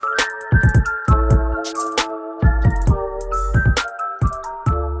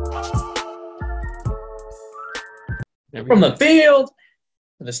From the field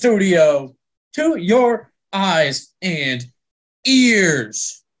to the studio to your eyes and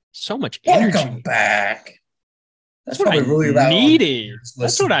ears. So much energy. Welcome back. That's what I needed.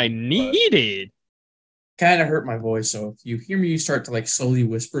 That's what I listening, needed. Kind of hurt my voice, so if you hear me start to like slowly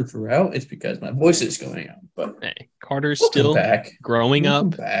whisper throughout, it's because my voice is going out. But hey, Carter's still growing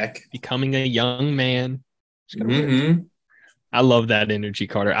up, becoming a young man. I love that energy,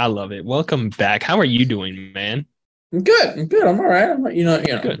 Carter. I love it. Welcome back. How are you doing, man? I'm good. I'm all right. I'm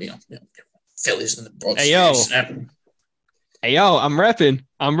Phillies in the World Series. Hey yo, I'm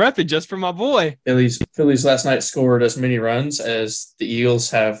repping just for my boy. Phillies last night scored as many runs as the Eagles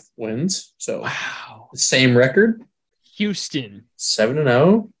have wins. So wow, the same record. Houston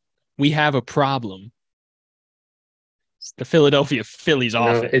 7-0. We have a problem. It's the Philadelphia Phillies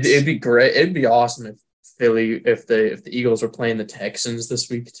offense. It'd be great. It'd be awesome if the Eagles were playing the Texans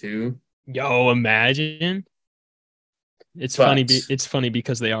this week too. Yo, imagine. It's funny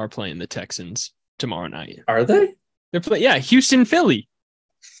because they are playing the Texans tomorrow night. Are they? They're playing, Houston, Philly.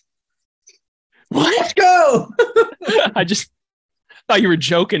 What? Let's go. I just thought you were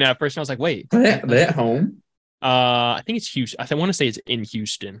joking at first. And I was like, wait. They at home? I think it's Houston. I want to say it's in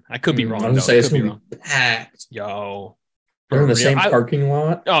Houston. I could be wrong. I was going to say it's going to be packed. Yo. They're in the same parking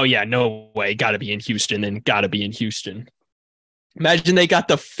lot? Oh, yeah. No way. Got to be in Houston. Then got to be in Houston. Imagine they got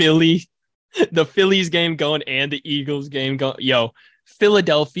the Phillies game going and the Eagles game going. Yo.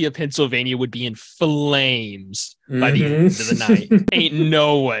 Philadelphia, Pennsylvania would be in flames by the end of the night. Ain't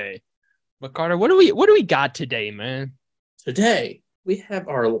no way. But Carter, what do we got today, man? Today we have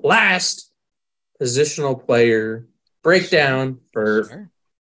our last positional player breakdown for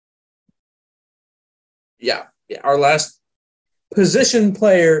our last positional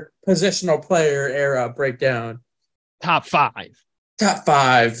player era breakdown. Top five.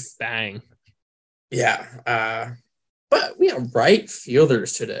 Bang. Yeah. But we have right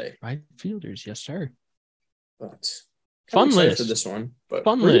fielders today. Right fielders, yes, sir. But fun list for this one. But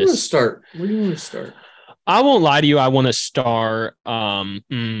fun where list. Where do you want to start? I won't lie to you. I want to start.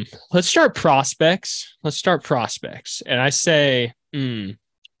 Let's start prospects. And I say,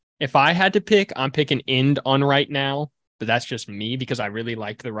 if I had to pick, I'm picking end on right now. But that's just me because I really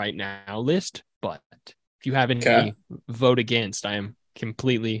liked the right now list. But if you have any vote against, I am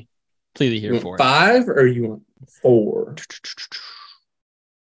completely here for it. 5 or you want 4?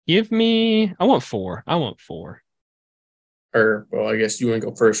 I want 4. Or, well, I guess you want to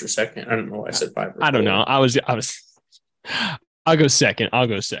go first or second. I don't know why I said 5 or 4. I don't know. I'll go second.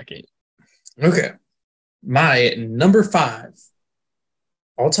 Okay. My number 5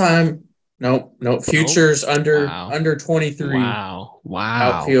 all time. No, futures under 23. Wow.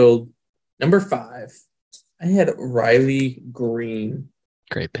 Outfield. Number 5. I had Riley Green.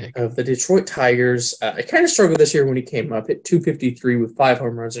 Great pick. Of the Detroit Tigers. I kind of struggled this year when he came up. Hit 253 with 5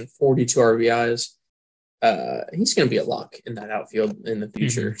 home runs and 42 RBIs. He's going to be a lock in that outfield in the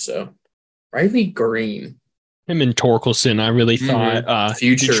future. So, Riley Green. Him and Torkelson, I really thought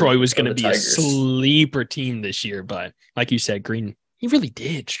Detroit was going to be a sleeper team this year. But like you said, Green, he really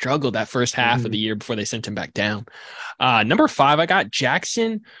did struggle that first half of the year before they sent him back down. Number 5, I got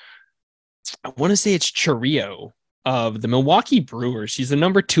Jackson. I want to say it's Chourio of the Milwaukee Brewers. He's the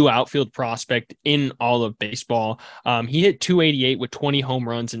number 2 outfield prospect in all of baseball. He hit 288 with 20 home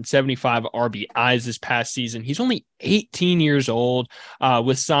runs and 75 RBIs this past season. He's only 18 years old,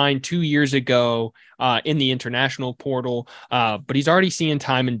 was signed 2 years ago in the international portal, but he's already seeing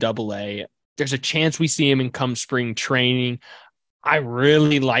time in Double-A. There's a chance we see him in come spring training. I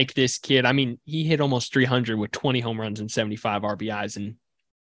really like this kid. I mean, he hit almost 300 with 20 home runs and 75 RBIs in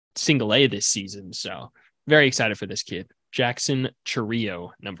single A this season. So very excited for this kid. Jackson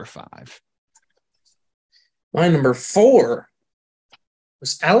Chourio, number 5. My number 4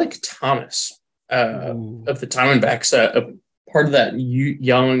 was Alek Thomas of the Diamondbacks, part of that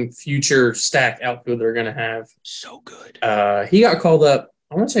young future stack outfield they're going to have. So good. He got called up,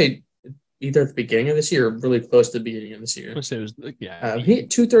 I want to say, either at the beginning of this year or really close to the beginning of this year. He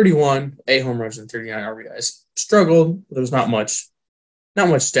hit 231, 8 home runs and 39 RBIs. Struggled. There was not much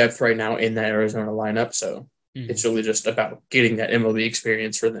depth right now in that Arizona lineup, so it's really just about getting that MLB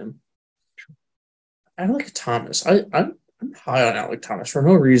experience for them. Alek Thomas. I'm high on Alek Thomas for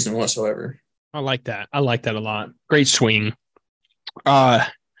no reason whatsoever. I like that a lot. Great swing.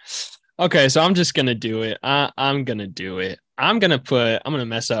 Okay, so I'm just gonna do it. I'm gonna do it. I'm gonna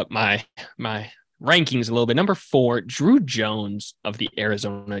mess up my rankings a little bit. Number 4, Drew Jones of the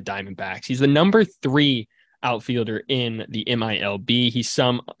Arizona Diamondbacks. He's the number 3 outfielder in the MILB. He's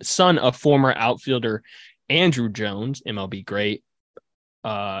son of former outfielder Andrew Jones, MLB great.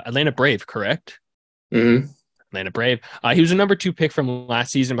 Atlanta Brave, correct? Mm-hmm. Atlanta Brave. He was a number 2 pick from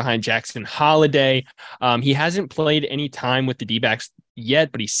last season behind Jackson Holiday. He hasn't played any time with the D-backs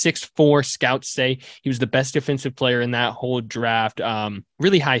yet, but he's 6'4". Scouts say he was the best defensive player in that whole draft.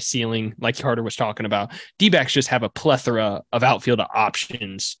 Really high ceiling, like Carter was talking about. D-backs just have a plethora of outfield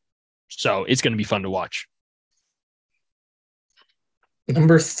options, so it's going to be fun to watch.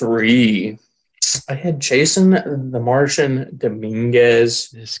 Number 3, I had Jason the Martian Dominguez.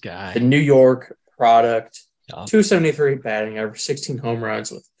 This guy. The New York product. 273 batting average, 16 home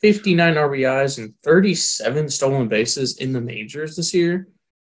runs with 59 RBIs and 37 stolen bases in the majors this year.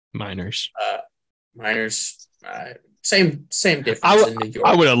 Minors. Same difference in New York.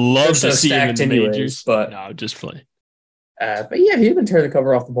 I would have loved to see him in the majors, but no, just play. But yeah, he's been tearing the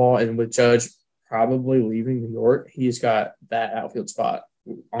cover off the ball, and with Judge probably leaving New York, he's got that outfield spot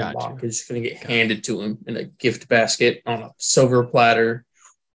on lock. It's just going to get handed to him in a gift basket on a silver platter.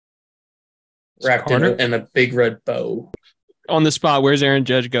 Wrapped in a big red bow. On the spot, where's Aaron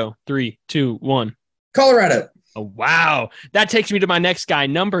Judge go? 3, 2, 1. Colorado. Oh, wow. That takes me to my next guy,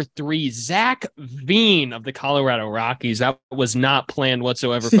 number 3, Zach Veen of the Colorado Rockies. That was not planned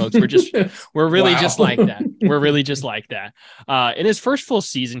whatsoever, folks. We're really just like that. We're really just like that. In his first full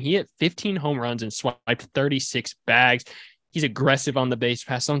season, he hit 15 home runs and swiped 36 bags. He's aggressive on the base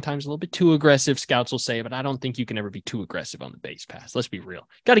pass, sometimes a little bit too aggressive, scouts will say, but I don't think you can ever be too aggressive on the base pass. Let's be real.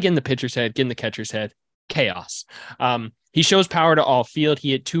 Got to get in the pitcher's head, get in the catcher's head. Chaos. He shows power to all field.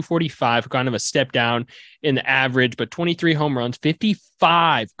 He hit 245, kind of a step down in the average, but 23 home runs,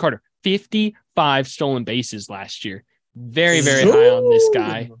 55 stolen bases last year. Very, very high on this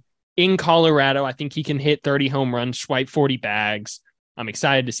guy. In Colorado, I think he can hit 30 home runs, swipe 40 bags. I'm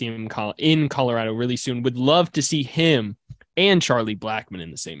excited to see him in Colorado really soon. Would love to see him and Charlie Blackmon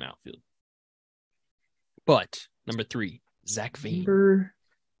in the same outfield. But number 3, Zach Veen. Number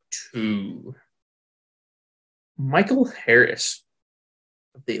 2, Michael Harris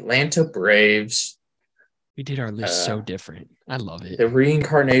of the Atlanta Braves. We did our list so different. I love it. The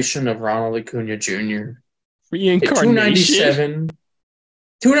reincarnation of Ronald Acuna Jr. Reincarnation.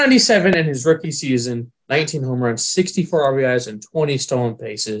 297 in his rookie season, 19 home runs, 64 RBIs, and 20 stolen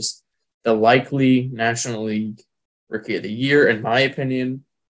bases. The likely National League Rookie of the Year, in my opinion.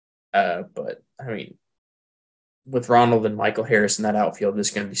 But, I mean, with Ronald and Michael Harris in that outfield, this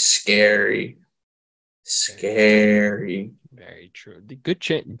is going to be scary. Scary. Very true. The good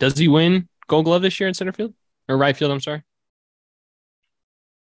chance. Does he win Gold Glove this year in center field? Or right field, I'm sorry.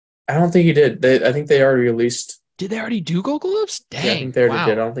 I don't think he did. I think they already released. Did they already do Gold Gloves? Dang. Yeah, I think they already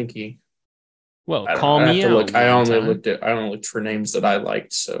did. I don't think he. Well, call me out. I only looked for names that I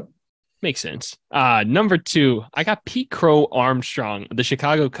liked, so. Makes sense. Number 2, I got Pete Crow Armstrong of the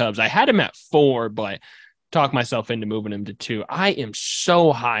Chicago Cubs. I had him at 4, but talked myself into moving him to 2. I am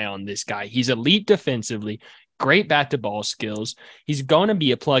so high on this guy. He's elite defensively, great bat-to-ball skills. He's going to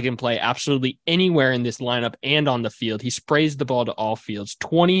be a plug-and-play absolutely anywhere in this lineup and on the field. He sprays the ball to all fields,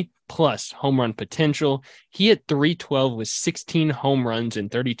 20-plus home run potential. He hit 312 with 16 home runs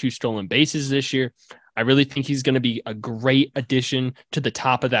and 32 stolen bases this year. I really think he's going to be a great addition to the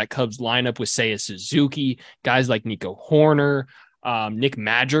top of that Cubs lineup with Seiya Suzuki, guys like Nico Horner, Nick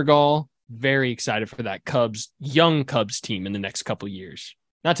Madrigal. Very excited for that young Cubs team in the next couple of years.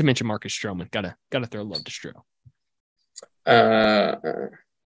 Not to mention Marcus Stroman. Gotta throw love to Stro.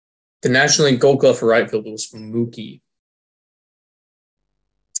 The National League Gold Glove for right field was Mookie.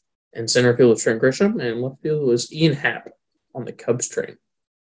 And center field was Trent Grisham, and left field was Ian Happ on the Cubs train.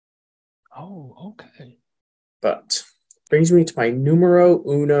 Oh, okay. But brings me to my numero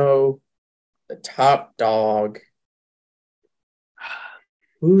uno, the top dog,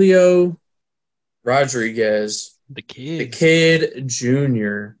 Julio Rodriguez, the kid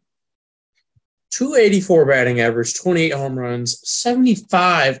junior. 284 batting average, 28 home runs,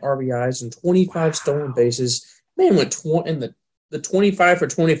 75 RBIs, and 25 stolen bases. Man went in the 25 for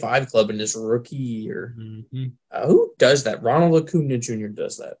 25 club in his rookie year. Mm-hmm. Who does that? Ronald Acuna Jr.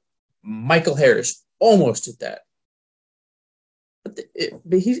 does that. Michael Harris almost did that.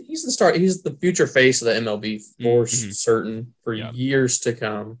 But he's the start. He's the future face of the MLB for certain for years to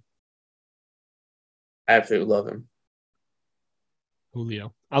come. I absolutely love him.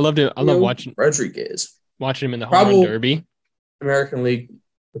 Julio. I loved it. I love watching Rodriguez. Watching him in the home run derby. American League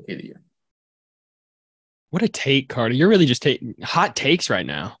Rookie of the Year. What a take, Carter. You're really just taking hot takes right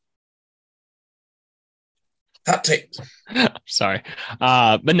now. Hot takes. Sorry.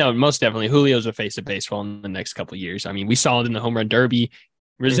 But no, most definitely Julio's a face of baseball in the next couple of years. I mean, we saw it in the home run derby.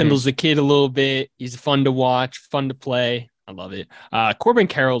 Resembles the kid a little bit. He's fun to watch, fun to play. I love it. Corbin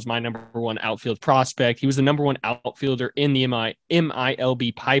Carroll's my number one outfield prospect. He was the number one outfielder in the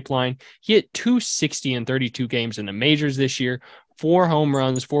MILB pipeline. He hit 260 in 32 games in the majors this year. 4 home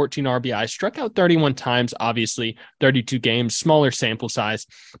runs, 14 RBIs, struck out 31 times, obviously 32 games, smaller sample size,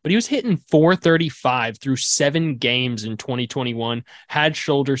 but he was hitting 435 through 7 games in 2021, had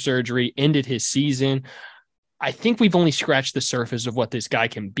shoulder surgery, ended his season. I think we've only scratched the surface of what this guy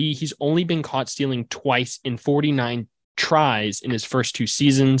can be. He's only been caught stealing twice in 49 tries in his first 2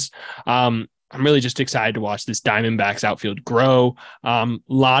 seasons. I'm really just excited to watch this Diamondbacks outfield grow.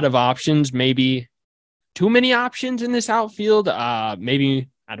 Lot of options, maybe too many options in this outfield. Maybe,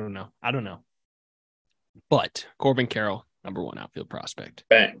 I don't know. But Corbin Carroll, number one outfield prospect.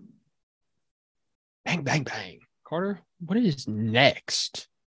 Bang. Bang, bang, bang. Carter, what is next?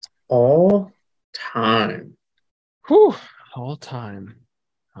 All time. Whew, all time.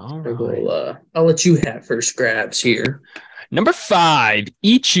 All right. I'll let you have first grabs here. Number 5,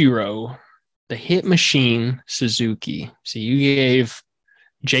 Ichiro, the hit machine Suzuki. So you gave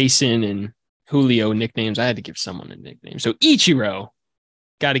Jason and Julio nicknames. I had to give someone a nickname. So Ichiro,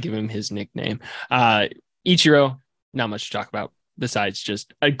 got to give him his nickname. Ichiro, not much to talk about besides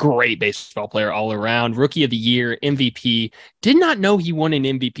just a great baseball player all around. Rookie of the year, MVP. Did not know he won an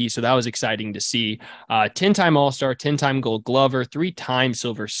MVP, so that was exciting to see. 10-time All-Star, 10-time Gold Glover, 3-time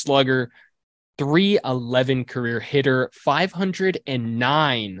Silver Slugger, 311 career hitter,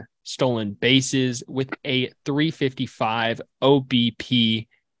 509 stolen bases with a 355 OBP.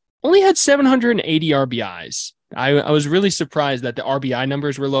 Only had 780 RBIs. I was really surprised that the RBI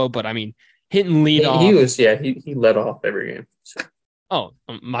numbers were low, but I mean, hitting lead off. He led off every game. So. Oh,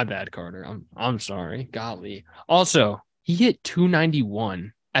 my bad, Carter. I'm sorry. Golly. Also, he hit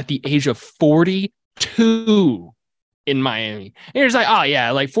 291 at the age of 42 in Miami. And you're just like, oh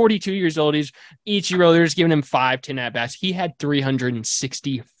yeah, like 42 years old. He's Ichiro. They're just giving him 5-10 at-bats. He had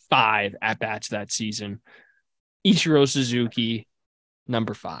 365 at-bats that season. Ichiro Suzuki,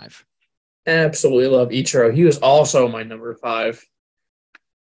 number 5. Absolutely love Ichiro. He was also my number 5.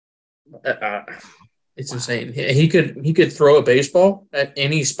 It's insane. He could throw a baseball at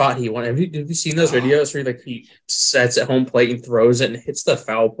any spot he wanted. Have you seen those videos where he sets at home plate and throws it and hits the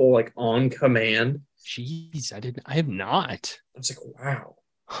foul pole like on command? Jeez, I have not. I was like, wow.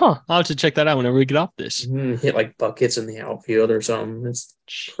 Huh. I'll have to check that out whenever we get off this. Hit like buckets in the outfield or something. It's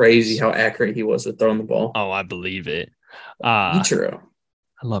crazy how accurate he was with throwing the ball. Oh, I believe it. Ichiro.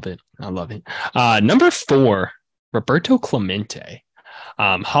 I love it. Number 4, Roberto Clemente.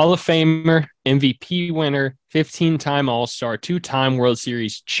 Hall of Famer, MVP winner, 15-time All-Star, 2-time World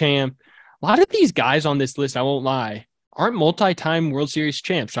Series champ. A lot of these guys on this list, I won't lie, aren't multi-time World Series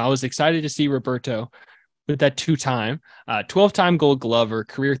champs. So I was excited to see Roberto with that 2-time, 12-time Gold Glover,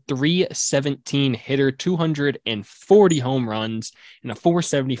 career 317 hitter, 240 home runs, and a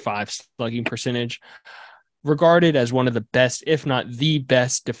 475 slugging percentage. Regarded as one of the best, if not the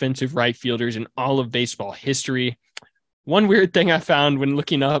best, defensive right fielders in all of baseball history. One weird thing I found when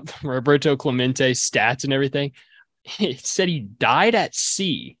looking up Roberto Clemente's stats and everything, it said he died at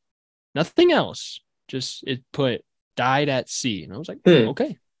sea. Nothing else. Just it put died at sea. And I was like,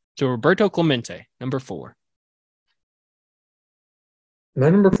 okay. So Roberto Clemente, number 4. My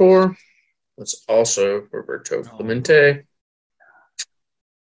number 4 was also Roberto Clemente.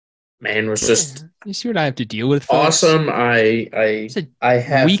 Man, was just you see what I have to deal with, folks? Awesome. I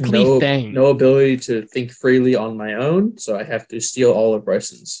have no ability to think freely on my own, so I have to steal all of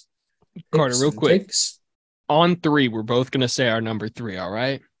Bryson's. Carter, real quick. On 3, we're both going to say our number 3, all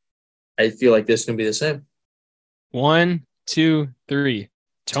right? I feel like this is going to be the same. 1, 2, 3.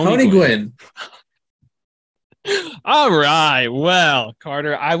 Tony Gwynn. All right. Well,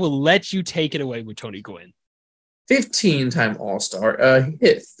 Carter, I will let you take it away with Tony Gwynn. 15-time All-Star. He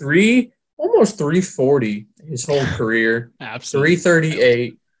hit almost 340 his whole career. Absolutely.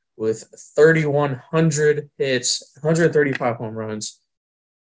 338 with 3,100 hits, 135 home runs,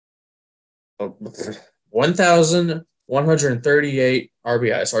 1,138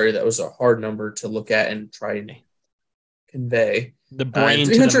 RBI. Sorry, that was a hard number to look at and try and convey. The brain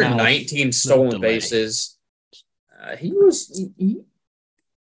 319 stolen bases. He was an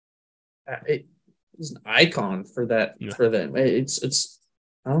icon for that. Yeah. For them, it's.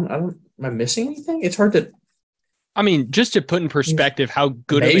 I don't. Am I missing anything? It's hard to. I mean, just to put in perspective how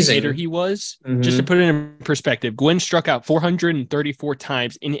good of a hitter he was. Mm-hmm. Just to put it in perspective, Gwynn struck out 434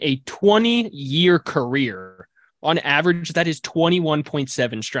 times in a 20-year career. On average, that is 21.7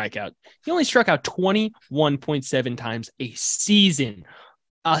 strikeout. He only struck out 21.7 times a season.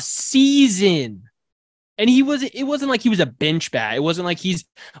 And it wasn't like he was a bench bat. It wasn't like he's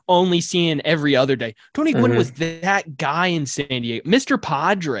only seeing every other day. Tony Gwynn was that guy in San Diego. Mr.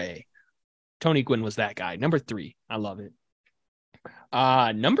 Padre. Tony Gwynn was that guy. Number 3. I love it.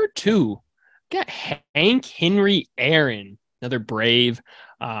 Number 2, got Hank Henry Aaron, another Brave.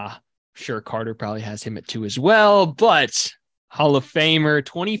 Sure, Carter probably has him at 2 as well, but Hall of Famer,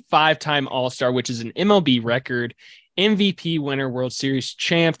 25-time All-Star, which is an MLB record, MVP winner, World Series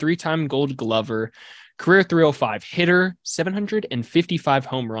champ, 3-time Gold Glover, career 305 hitter, 755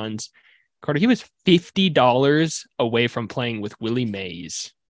 home runs. Carter, he was $50 away from playing with Willie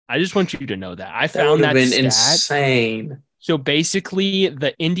Mays. I just want you to know that. I found that stat insane. So basically,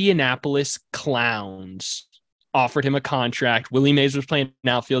 the Indianapolis Clowns offered him a contract. Willie Mays was playing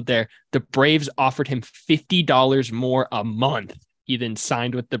outfield there. The Braves offered him $50 more a month. He then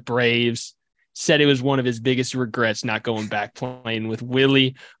signed with the Braves, said it was one of his biggest regrets not going back playing with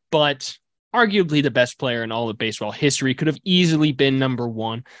Willie, but arguably the best player in all of baseball history, could have easily been number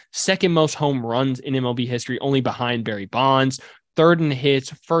 1, second most home runs in MLB history, only behind Barry Bonds, 3rd in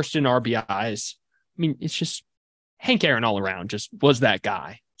hits, 1st in RBIs. I mean, it's just Hank Aaron all around, just was that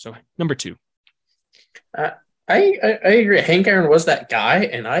guy. So number 2. I agree. Hank Aaron was that guy,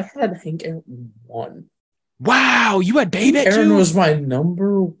 and I had Hank Aaron 1. Wow, you had Babe at 2? Aaron was my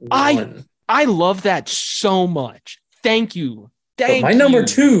number 1. I love that so much. Thank you. But my number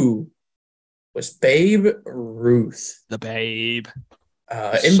 2 was Babe Ruth. The Babe.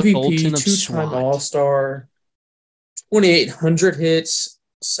 MVP, 2-time All-Star, 2,800 hits,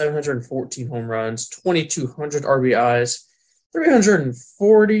 714 home runs, 2,200 RBIs,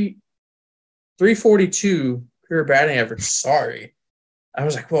 342 career batting average. Sorry. I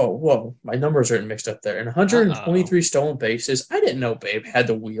was like, whoa, my numbers are mixed up there. And 123 stolen bases. I didn't know Babe had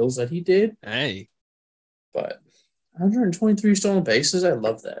the wheels that he did. Hey. But 123 stolen bases, I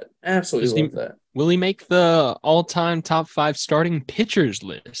love that. Absolutely love that. Will he make the all-time top 5 starting pitchers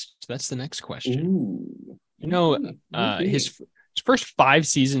list? That's the next question. Ooh. You know, his first 5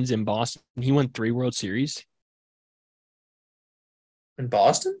 seasons in Boston, he won 3 World Series. In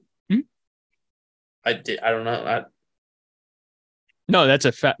Boston? I don't know. No, that's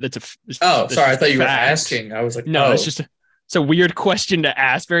a fact. Sorry. I thought you were asking. I was like, no, it's a weird question to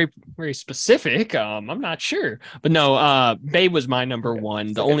ask. Very, very specific. I'm not sure, but no. Babe was my number 1.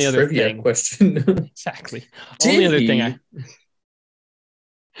 It's the like only other thing, question. Exactly.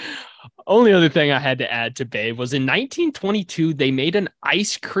 Only other thing I had to add to Babe was in 1922 they made an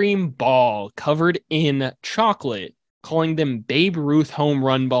ice cream ball covered in chocolate, calling them Babe Ruth home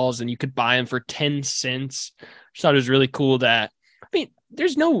run balls, and you could buy them for 10 cents. I just thought it was really cool that, I mean,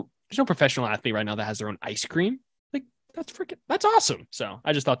 there's no professional athlete right now that has their own ice cream. Like, that's awesome. So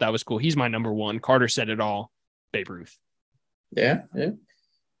I just thought that was cool. He's my number 1. Carter said it all. Babe Ruth. Yeah. I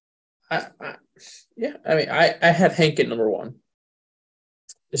mean, I had Hank at number 1.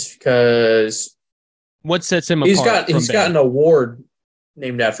 Just because what sets him apart? He's got an award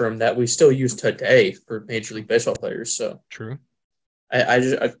named after him that we still use today for Major League Baseball players. So true.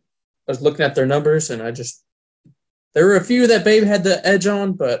 I was looking at their numbers, and there were a few that Babe had the edge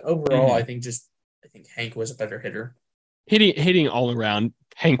on, but overall, I think Hank was a better hitter. Hitting all around,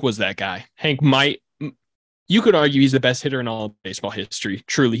 Hank was that guy. You could argue he's the best hitter in all of baseball history.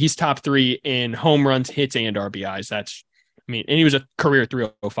 Truly, he's top 3 in home runs, hits, and RBIs. And he was a career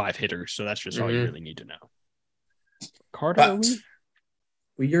 305 hitter, so that's just all you really need to know. Carter,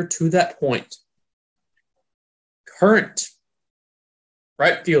 we are to that point. Current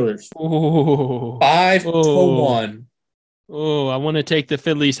right fielders. 5-1. Oh, I want to take the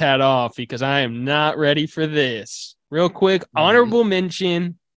Phillies hat off because I am not ready for this. Real quick, honorable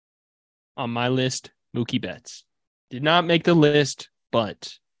mention on my list, Mookie Betts. Did not make the list,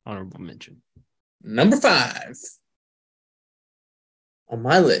 but honorable mention. Number 5 on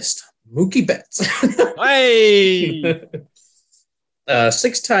my list, Mookie Betts. Hey!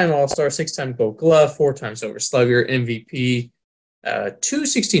 6-time All-Star, 6-time Gold Glove, 4-time Silver Slugger, MVP,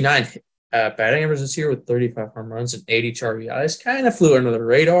 269 batting average this year with 35 home runs and 80 RBIs. Kind of flew under the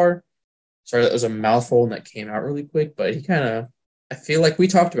radar. Sorry, that was a mouthful and that came out really quick, but I feel like we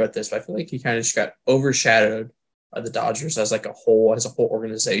talked about this, but I feel like he kind of just got overshadowed by the Dodgers as a whole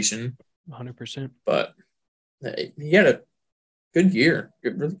organization. 100%. But he had a good year.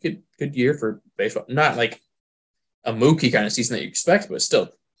 Really good year for baseball. Not like a Mookie kind of season that you expect, but still.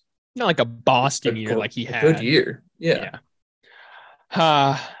 Not like a Boston year like he had. Good year. Yeah.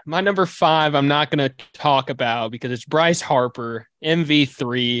 My number 5, I'm not going to talk about because it's Bryce Harper,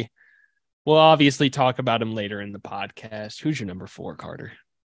 MV3. We'll obviously talk about him later in the podcast. Who's your number 4, Carter?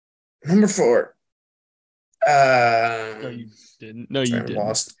 Number 4. No, you didn't.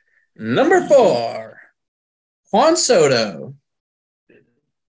 Lost. Number 4. Juan Soto.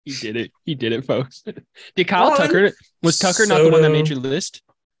 He did it. He did it, folks. Did Kyle Tucker? Was Tucker not the one that made your list?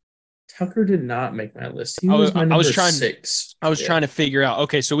 Tucker did not make my list. He was my number 6. I was trying to figure out.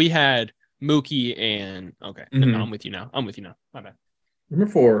 Okay, so we had Mookie and okay. Mm-hmm. No, I'm with you now. My bad. Number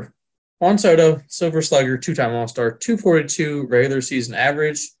 4, Juan Soto, Silver Slugger, 2-time All-Star, 242 regular season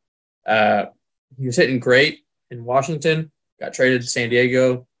average. He was hitting great in Washington. Got traded to San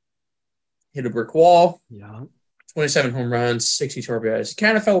Diego. Hit a brick wall. Yeah. 27 home runs, 62 RBIs. He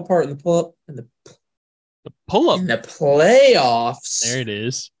kind of fell apart in the pull-up. The pull-up. In the playoffs. There it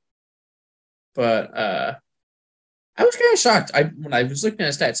is. But I was kind of shocked. When I was looking at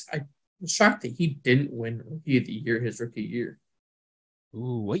his stats, I was shocked that he didn't win Rookie of the Year his rookie year.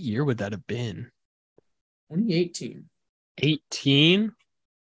 Ooh, what year would that have been? 2018. 18?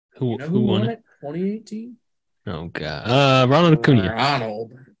 Who won it? 2018? Oh, God. Ronald Acuna.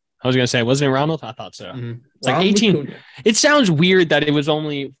 Ronald. I was going to say, wasn't it Ronald? I thought so. Mm-hmm. It's like 18. Acuna. It sounds weird that it was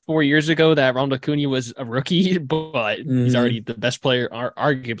only 4 years ago that Ronald Acuna was a rookie, but he's already the best player,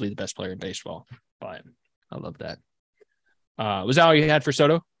 arguably the best player in baseball. But I love that. Was that all you had for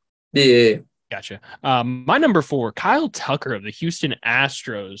Soto? Yeah. Gotcha. My number 4, Kyle Tucker of the Houston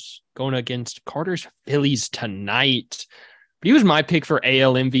Astros going against Carter's Phillies tonight. He was my pick for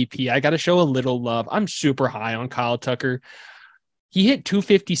AL MVP. I got to show a little love. I'm super high on Kyle Tucker. He hit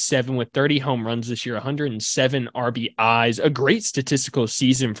 257 with 30 home runs this year, 107 RBIs, a great statistical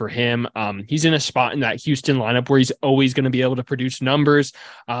season for him. He's in a spot in that Houston lineup where he's always going to be able to produce numbers.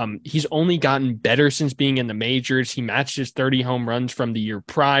 He's only gotten better since being in the majors. He matched his 30 home runs from the year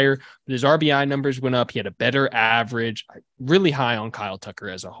prior. His RBI numbers went up. He had a better average. Really high on Kyle Tucker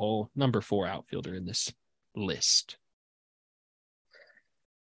as a whole. Number 4 outfielder in this list.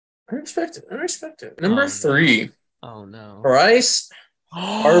 I respect it. Number 3. Oh, no. Bryce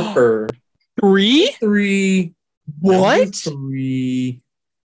Harper. 3? What? 3.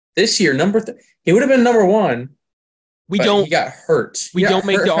 This year, number 3. He would have been number 1. He got hurt. We don't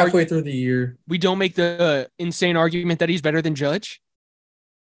make the halfway through the year. We don't make the insane argument that he's better than Judge.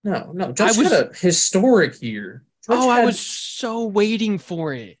 No. Judge had a historic year. I was so waiting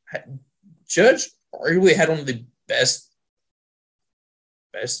for it. Judge arguably had one of the best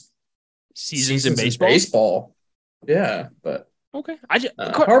seasons in baseball. Yeah, but okay.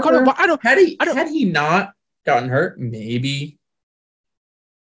 Harper, had he not gotten hurt, maybe.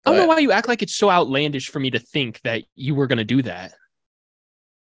 I don't know why you act like it's so outlandish for me to think that you were going to do that.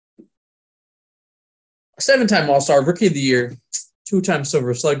 7-time All-Star, Rookie of the Year, 2-time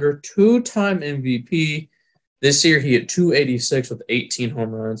Silver Slugger, 2-time MVP. This year he hit 286 with 18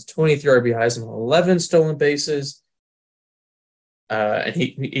 home runs, 23 RBIs, and 11 stolen bases. And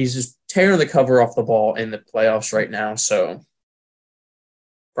he's just tearing the cover off the ball in the playoffs right now. So,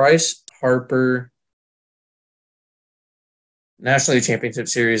 Bryce Harper, National League Championship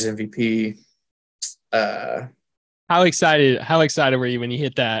Series MVP. How excited were you when you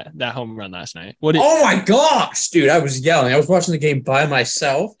hit that home run last night? Oh my gosh, dude! I was yelling. I was watching the game by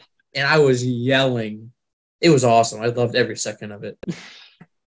myself, and I was yelling. It was awesome. I loved every second of it.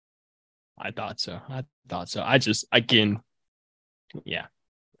 I thought so. I just, again. Yeah.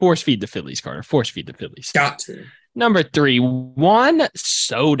 Force feed the Phillies, Carter. Force feed the Phillies. Got to. Number 3, Juan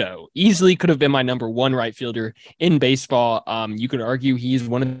Soto. Easily could have been my number 1 right fielder in baseball. You could argue he's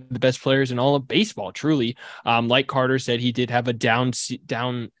one of the best players in all of baseball, truly. Like Carter said, he did have a down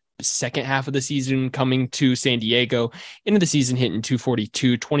second half of the season coming to San Diego. Into the season hitting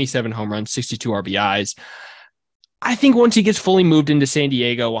 242, 27 home runs, 62 RBIs. I think once he gets fully moved into San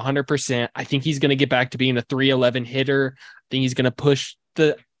Diego, 100%, I think he's going to get back to being a 311 hitter. I think he's going to push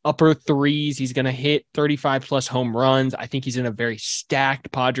the upper 3s. He's going to hit 35 plus home runs. I think he's in a very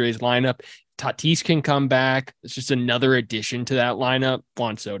stacked Padres lineup. Tatis can come back. It's just another addition to that lineup.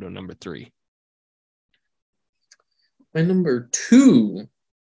 Juan Soto, number 3. My number 2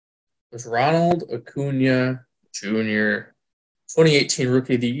 was Ronald Acuna Jr., 2018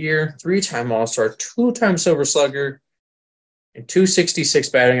 Rookie of the Year, 3-time All-Star, 2-time Silver Slugger, and 266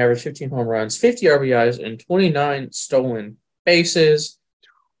 batting average, 15 home runs, 50 RBIs, and 29 stolen bases.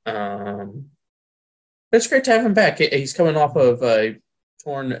 It's great to have him back. He's coming off of a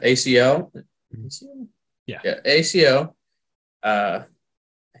torn ACL. Yeah, ACL.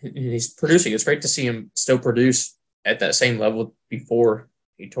 He's producing. It's great to see him still produce at that same level before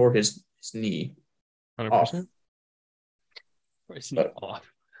he tore his knee 100%. off.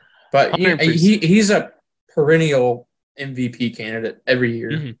 But he's a perennial MVP candidate every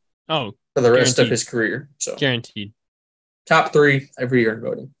year. Mm-hmm. Oh, for the rest of his career. So guaranteed. Top 3 every year in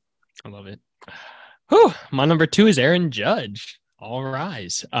voting. I love it. Whew, my number 2 is Aaron Judge. All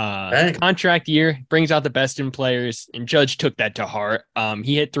rise. Contract year brings out the best in players, and Judge took that to heart.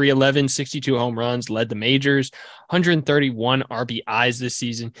 He hit 311, 62 home runs, led the majors, 131 RBIs this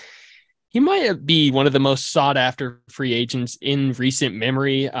season. He might be one of the most sought-after free agents in recent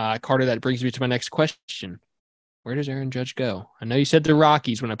memory. Carter, that brings me to my next question. Where does Aaron Judge go? I know you said the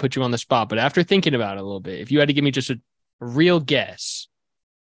Rockies when I put you on the spot, but after thinking about it a little bit, if you had to give me just a real guess,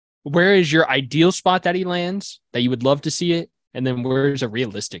 where is your ideal spot that he lands, that you would love to see it? And then where's a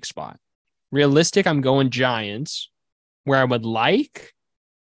realistic spot? Realistic, I'm going Giants. Where I would like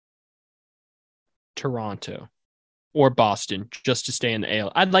Toronto or Boston just to stay in the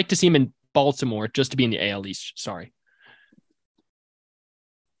AL. I'd like to see him in Baltimore just to be in the AL East. Sorry.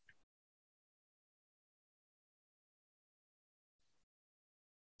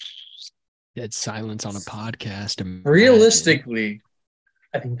 Dead silence on a podcast. Realistically,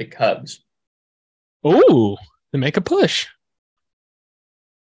 I think the Cubs. Oh, they make a push.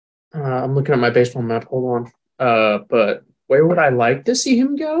 I'm looking at my baseball map. Hold on. But where would I like to see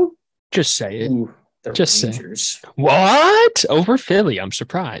him go? Just say it. Ooh, the Just Rangers. Say. What? Over Philly? I'm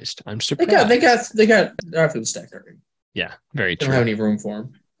surprised. They got their outfield stacked already. Yeah, very true. Don't have any room for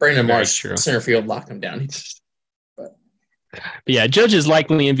him. Brandon Marsh, center field, locked him down. But yeah, Judge is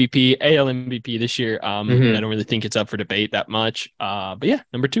likely MVP, AL MVP this year. I don't really think it's up for debate that much. But yeah,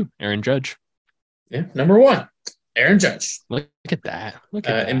 number 2, Aaron Judge. Yeah, number 1, Aaron Judge. Look at that. Look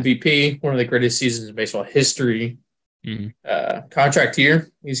at that. MVP, one of the greatest seasons in baseball history. Contract year,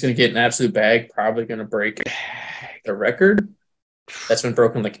 he's going to get an absolute bag. Probably going to break the record that's been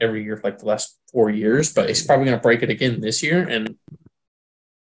broken like every year for like the last 4 years. But he's probably going to break it again this year. And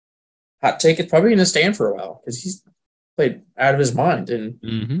hot take, it's probably going to stand for a while because he's played out of his mind.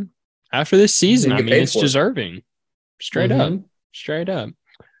 And after this season, I mean, it's deserving. Straight up.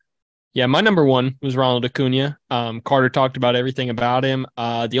 Yeah, my number 1 was Ronald Acuna. Carter talked about everything about him.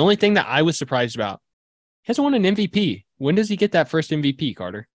 The only thing that I was surprised about, he hasn't won an MVP. When does he get that first MVP,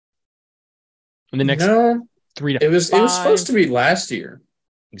 Carter? In the next 3 to 5? It was supposed to be last year.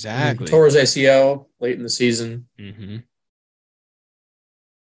 Exactly. He tore his ACL late in the season.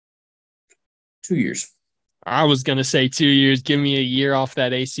 2 years. I was going to say 2 years. Give me a year off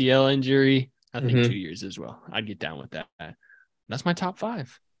that ACL injury. I think 2 years as well. I'd get down with that. That's my top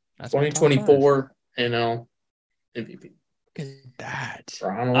 5. That's 2024 NL MVP. Look at that.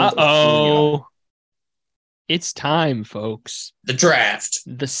 Ronald. It's time, folks. The draft.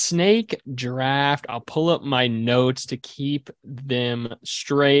 The snake draft. I'll pull up my notes to keep them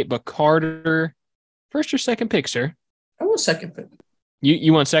straight. But Carter, first or second pick, sir? I want second pick.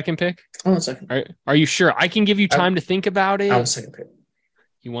 You want second pick? I want second pick. Are you sure? I can give you time to think about it. I want second pick.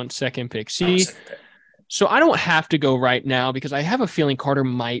 You want second pick. See, so I don't have to go right now because I have a feeling Carter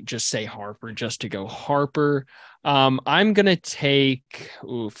might just say Harper just to go Harper. I'm going to take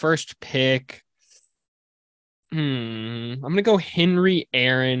first pick. I'm going to go Henry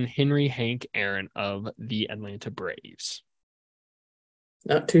Hank Aaron of the Atlanta Braves.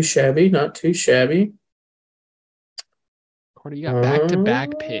 Not too shabby. Carter, you got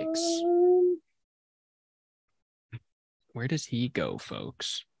back-to-back picks. Where does he go,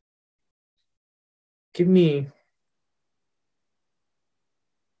 folks? Give me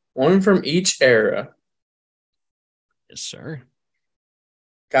one from each era. Yes, sir.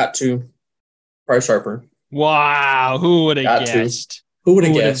 Got to. Bryce Harper. Wow. Who would have guessed? Who would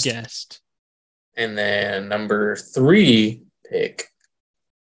have guessed? And then number 3 pick.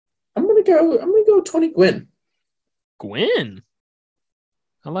 I'm gonna go Tony Gwynn. Gwynn.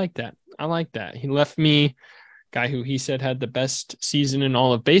 I like that. He left me guy who he said had the best season in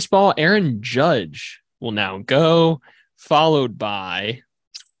all of baseball. Aaron Judge will now go, followed by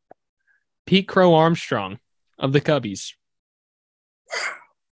Pete Crow Armstrong of the Cubbies.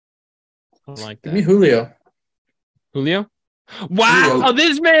 I like that. Give me Julio. Wow, Julio.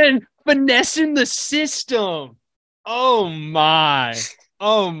 This man finessing the system. Oh my.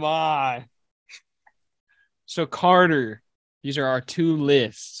 So Carter, these are our 2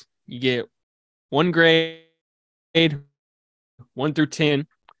 lists. You get 1 grade, 1 through 10,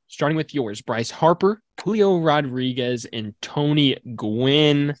 starting with yours. Bryce Harper, Julio Rodriguez, and Tony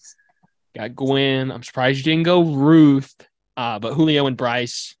Gwynn. Got Gwynn. I'm surprised you didn't go Ruth, but Julio and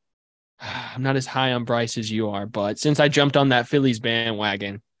Bryce. I'm not as high on Bryce as you are, but since I jumped on that Phillies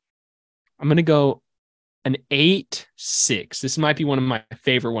bandwagon, I'm going to go an 8-6. This might be one of my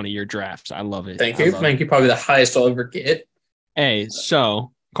favorite one of your drafts. I love it. Thank you. Probably the highest I'll ever get. Hey,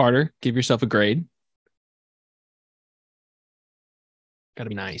 so Carter, give yourself a grade. Got to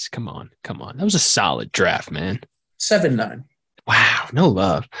be nice. Come on. That was a solid draft, man. 7-9. Wow, no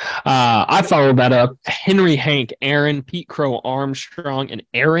love. I followed that up. Henry, Hank, Aaron, Pete Crow, Armstrong, and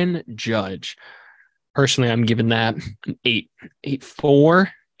Aaron Judge. Personally, I'm giving that an 8.4,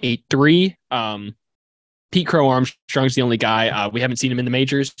 8.3. Pete Crow Armstrong's the only guy. We haven't seen him in the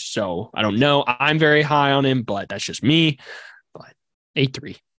majors, so I don't know. I'm very high on him, but that's just me. But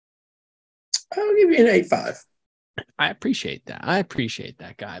 8.3. I'll give you an 8.5. I appreciate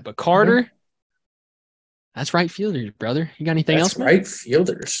that guy. But Carter, that's right fielders, brother. You got anything else? That's right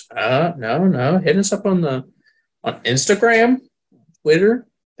fielders. No. Hit us up on Instagram, Twitter,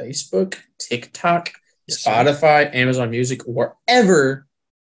 Facebook, TikTok, Spotify, Amazon Music, wherever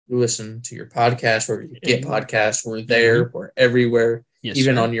you listen to your podcast, wherever you get podcasts. We're there. We're everywhere. Yes,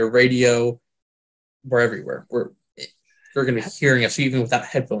 even on your radio. We're everywhere. You're going to be hearing us even without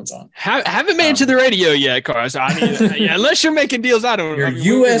headphones on. Haven't made it to the radio yet, Carlos. I mean, unless you're making deals, I don't know.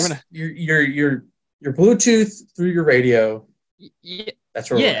 Your Bluetooth through your radio. Yeah, that's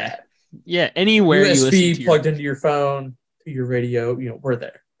where we're at. Yeah, anywhere USB plugged into your phone to your radio. We're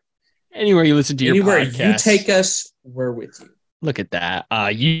there. Anywhere you listen to your podcast. Anywhere you take us, we're with you. Look at that.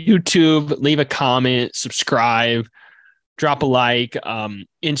 YouTube, leave a comment, subscribe, drop a like.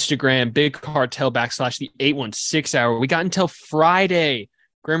 Instagram, Big Cartel / the 816 hour. We got until Friday.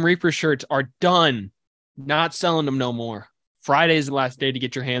 Grim Reaper shirts are done. Not selling them no more. Friday is the last day to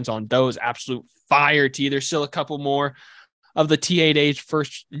get your hands on those. Absolute fire tee. There's still a couple more of the T8H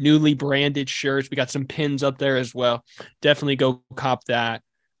first newly branded shirts. We got some pins up there as well. Definitely go cop that.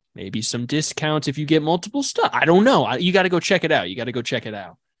 Maybe some discounts if you get multiple stuff. I don't know. You got to go check it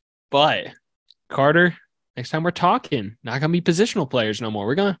out. But Carter, next time we're talking, not gonna be positional players no more.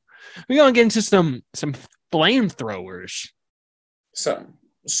 We're gonna get into some flamethrowers, some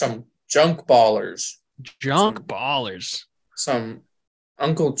junk ballers, some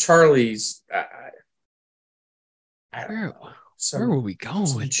Uncle Charlie's. Where were we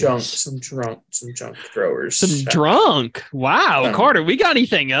going with junk? Some junk throwers. Some drunk. Wow, Carter, we got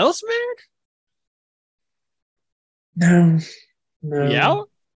anything else, man? No. We out?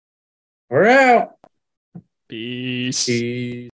 We're out. Peace.